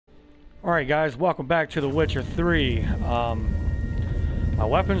Alright guys, welcome back to The Witcher 3. My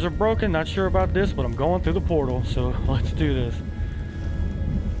weapons are broken, not sure about this, but I'm going through the portal, so let's do this.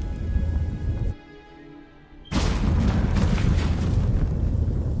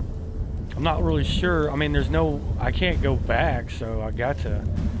 I'm not really sure, I mean I can't go back, so I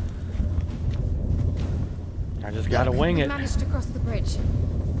just gotta wing it. We managed to cross the bridge.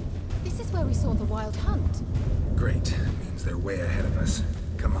 This is where we saw the wild hunt. Great, means they're way ahead of us.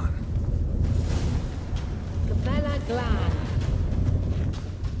 Come on. Gavella Glan.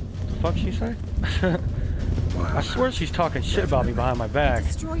 The fuck she say? I swear she's talking shit about me behind my back. They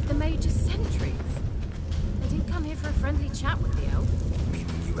destroyed the mage's sentries. They didn't come here for a friendly chat with the elf. Meaning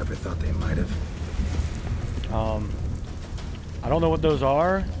you ever thought they might have? I don't know what those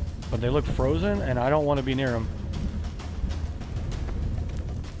are, but they look frozen, and I don't want to be near them.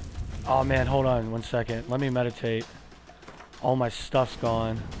 Oh man, hold on 1 second. Let me meditate. All my stuff's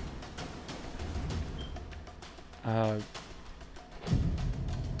gone.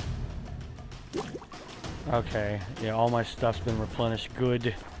 Okay, yeah, all my stuff's been replenished.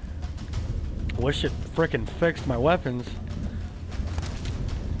 Good. Wish it frickin' fixed my weapons.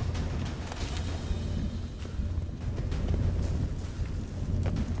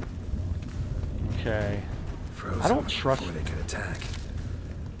 Okay. Frozen I don't trust. before they could attack.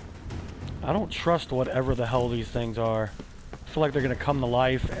 I don't trust whatever the hell these things are. I feel like they're gonna come to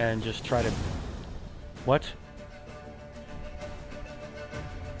life and just try to. What?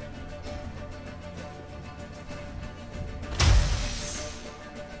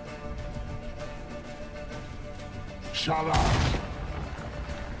 Shut up!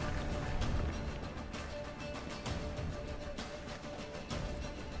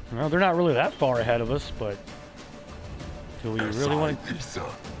 Well, they're not really that far ahead of us, but do we really want to?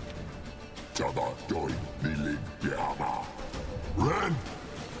 Ren!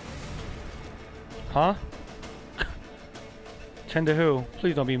 Huh? Tend to who?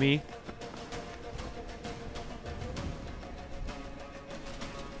 Please don't be me.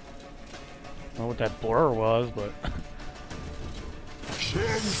 I don't know what that blur was, but.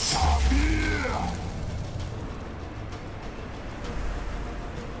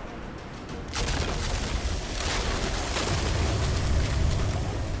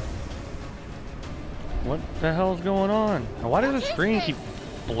 What the hell's going on? And why does the screen keep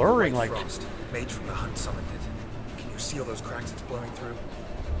blurring like? Frost. Mage from the hunt summoned it. Can you see all those cracks it's blowing through?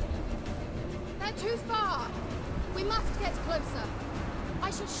 They're too far. We must get closer.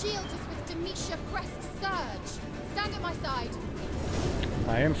 I shall shield us with Demetia Crest's surge. Stand at my side.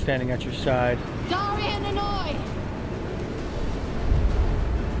 I am standing at your side. Darian and I.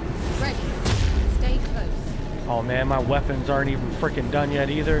 Ready. Stay close. Oh man, my weapons aren't even freaking done yet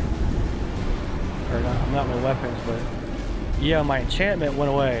either. Or not my weapons, but yeah, my enchantment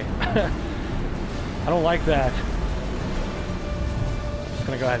went away. I don't like that. Just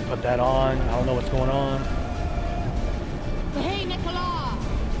gonna go ahead and put that on. I don't know what's going on. Hey, Nicola.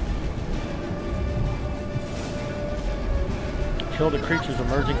 Kill the creatures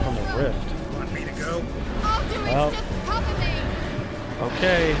emerging from the rift. Want me to go? I'll do it. Well. Just cover me.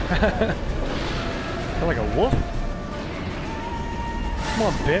 Okay. Feel like a wolf. Come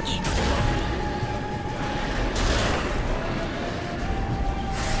on, bitch.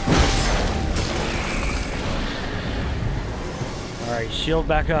 Alright, shield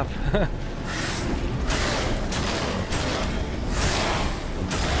back up.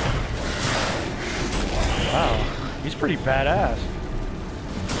 Wow, he's pretty badass.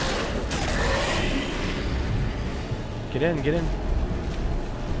 Get in, get in.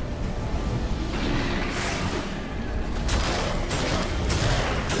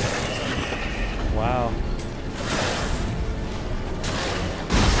 Wow.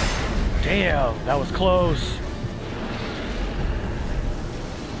 Damn, that was close.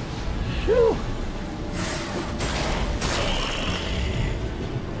 Whew.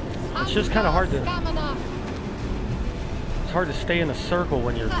 It's just kind of hard to. It's hard to stay in a circle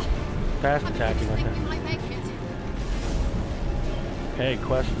when you're fast attacking like that. Okay,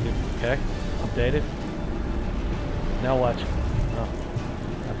 quest. Okay, updated. Now what? Oh.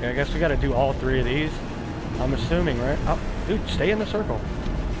 Okay, I guess we got to do all three of these. I'm assuming, right? Oh, dude, stay in the circle.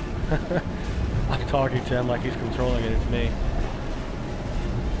 I'm talking to him like he's controlling it. It's me.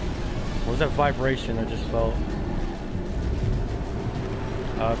 What was that vibration I just felt?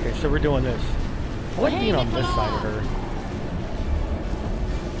 Okay, so we're doing this. I like being on this side of her.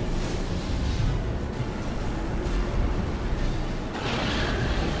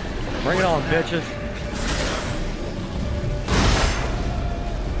 Bring it on, bitches.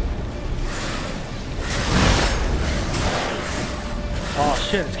 Oh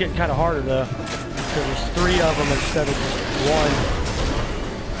shit, it's getting kind of harder though. Because there's 3 of them instead of just 1.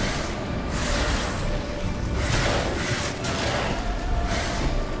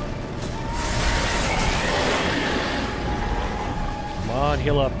 Come on,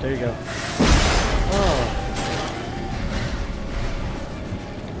 heal up. There you go. Oh.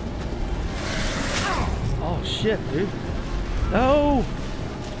 Oh shit, dude. No!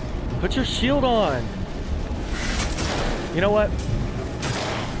 Put your shield on. You know what?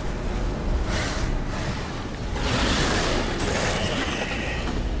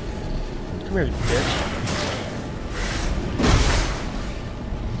 Come here, you bitch.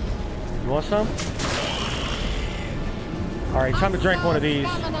 You want some? Alright, time to drink one of these.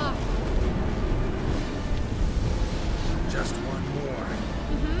 Just one more.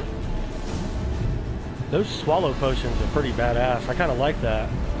 Those swallow potions are pretty badass. I kind of like that.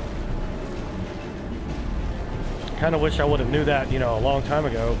 Kind of wish I would have knew that, you know, a long time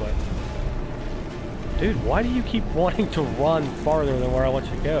ago, but... Dude, why do you keep wanting to run farther than where I want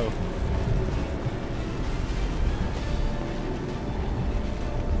you to go?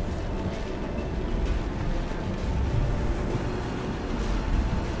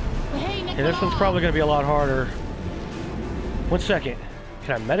 Okay, this one's probably going to be a lot harder. 1 second.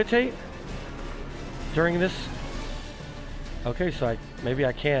 Can I meditate during this? Okay, so maybe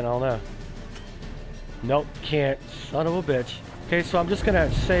I can. I don't know. Nope, can't. Son of a bitch. Okay, so I'm just going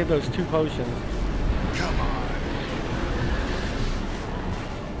to save those 2 potions. Come on.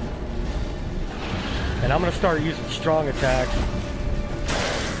 And I'm going to start using strong attacks.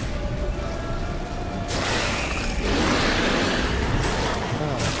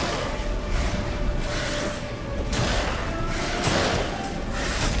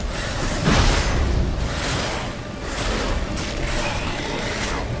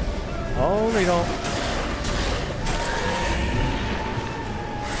 Oh, they don't.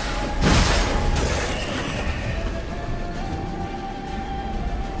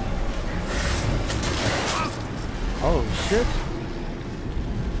 Oh, shit.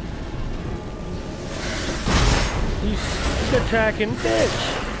 You attacking bitch.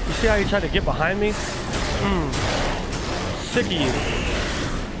 You see how you tried to get behind me? Sick of you.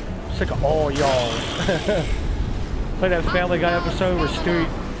 Sick of all y'all. Play that Family Guy episode where Stewie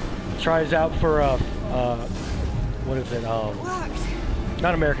tries out for what is it?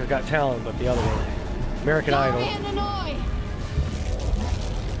 Not America's Got Talent, but the other one, American Idol.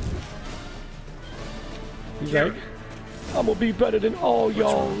 He's like, I'm gonna be better than all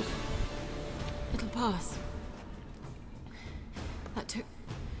y'all. It'll pass. That took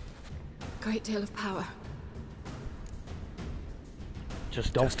a great deal of power.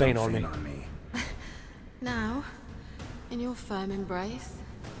 Just don't faint on me. Now, in your firm embrace,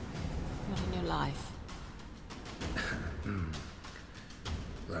 not in your life.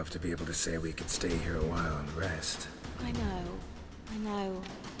 Love to be able to say we could stay here a while and rest. I know.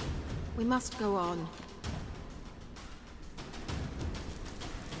 We must go on.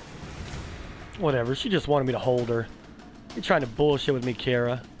 Whatever, she just wanted me to hold her. You're trying to bullshit with me,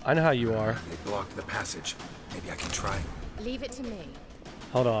 Kara. I know how you are. They blocked the passage. Maybe I can try. Leave it to me.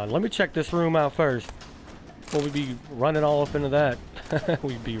 Hold on, let me check this room out first. Before we be running all up into that.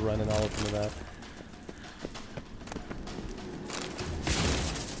 We'd be running all up into that.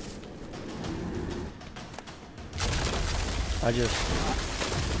 I just...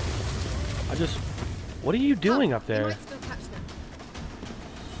 What are you doing up there?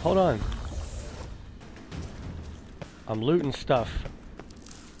 Hold on. I'm looting stuff.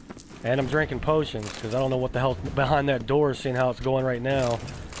 And I'm drinking potions, because I don't know what the hell's behind that door, seeing how it's going right now.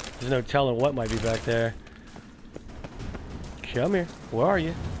 There's no telling what might be back there. Come here. Where are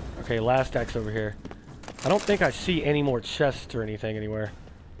you? Okay, last X over here. I don't think I see any more chests or anything anywhere.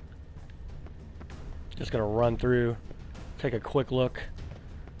 Just gonna run through, take a quick look.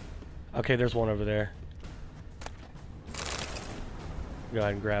 Okay, there's one over there. Go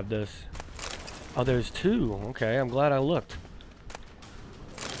ahead and grab this. Oh, there's 2. Okay, I'm glad I looked.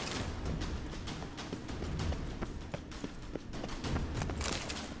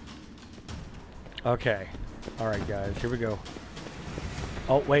 Okay. Alright, guys, here we go.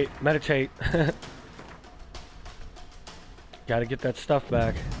 Oh, wait, meditate. Gotta get that stuff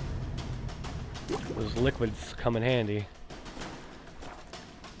back. Those liquids come in handy.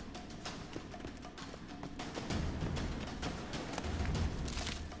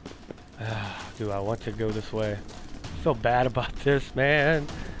 Do I want to go this way? I feel bad about this, man.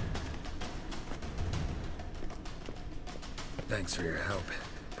 Thanks for your help.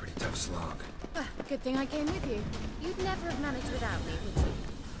 Pretty tough slog. Good thing I came with you. You'd never have managed without me, would you?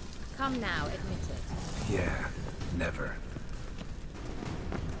 Come now, admit it. Yeah, never.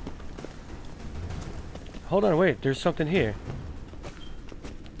 Hold on, wait. There's something here.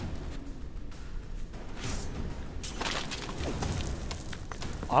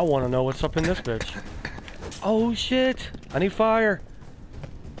 I want to know what's up in this bitch. Oh shit! I need fire.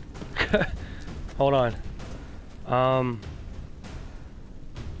 Hold on.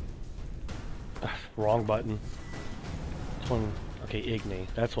 Wrong button. This one. Okay, Igni.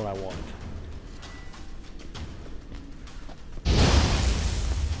 That's what I want.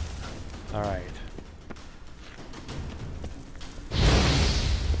 All right.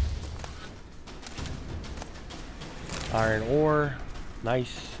 Iron ore.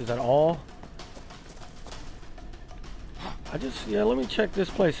 Nice. Is that all? Yeah, let me check this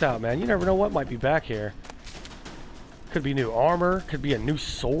place out, man. You never know what might be back here. Could be new armor. Could be a new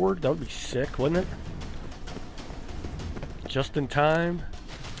sword. That would be sick, wouldn't it? Just in time.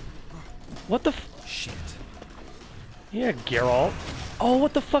 What the f— Shit. Yeah, Geralt. Oh,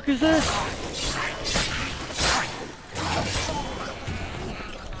 what the fuck is this?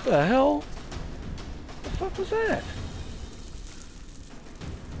 The hell? What the fuck was that?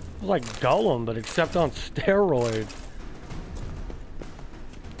 It was like Gollum, but except on steroids.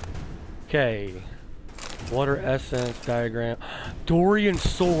 Okay. Water essence diagram. Dorian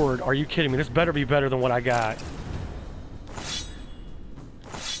sword. Are you kidding me? This better be better than what I got.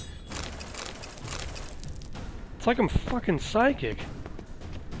 It's like I'm fucking psychic.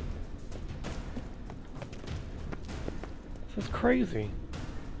 This is crazy.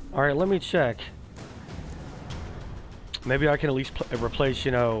 Alright, let me check. Maybe I can at least replace,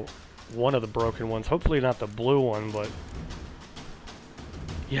 you know, one of the broken ones. Hopefully not the blue one, but...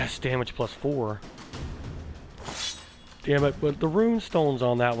 Yes, damage plus 4. Damn it, but the rune stone's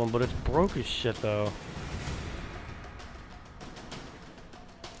on that one, but it's broke as shit, though.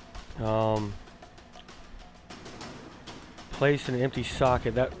 Place an empty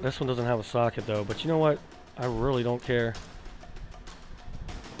socket. This one doesn't have a socket, though, but you know what? I really don't care.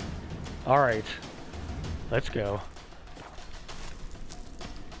 Alright. Let's go.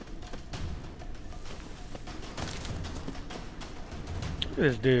 Look at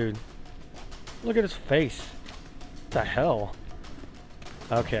this dude. Look at his face. What the hell?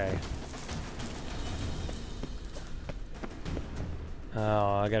 Okay.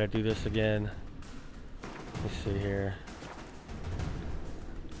 Oh, I gotta do this again. Let's see here.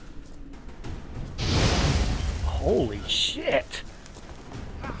 Holy shit!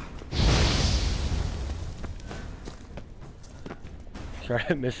 Sure I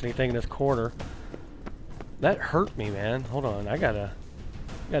didn't miss anything in this corner. That hurt me, man. Hold on, I gotta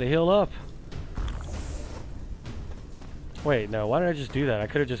heal up. Wait, no, why did I just do that? I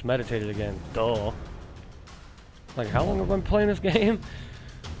could have just meditated again. Duh. Like, how long have I been playing this game?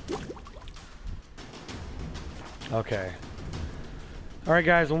 Okay. Alright,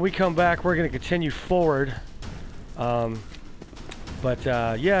 guys, when we come back, we're going to continue forward. Yeah,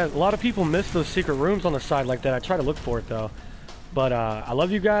 a lot of people miss those secret rooms on the side like that. I try to look for it, though. But, I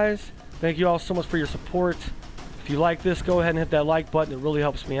love you guys. Thank you all so much for your support. If you like this, go ahead and hit that like button. It really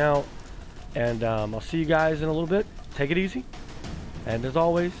helps me out. And, I'll see you guys in a little bit. Take it easy. And as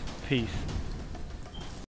always, peace.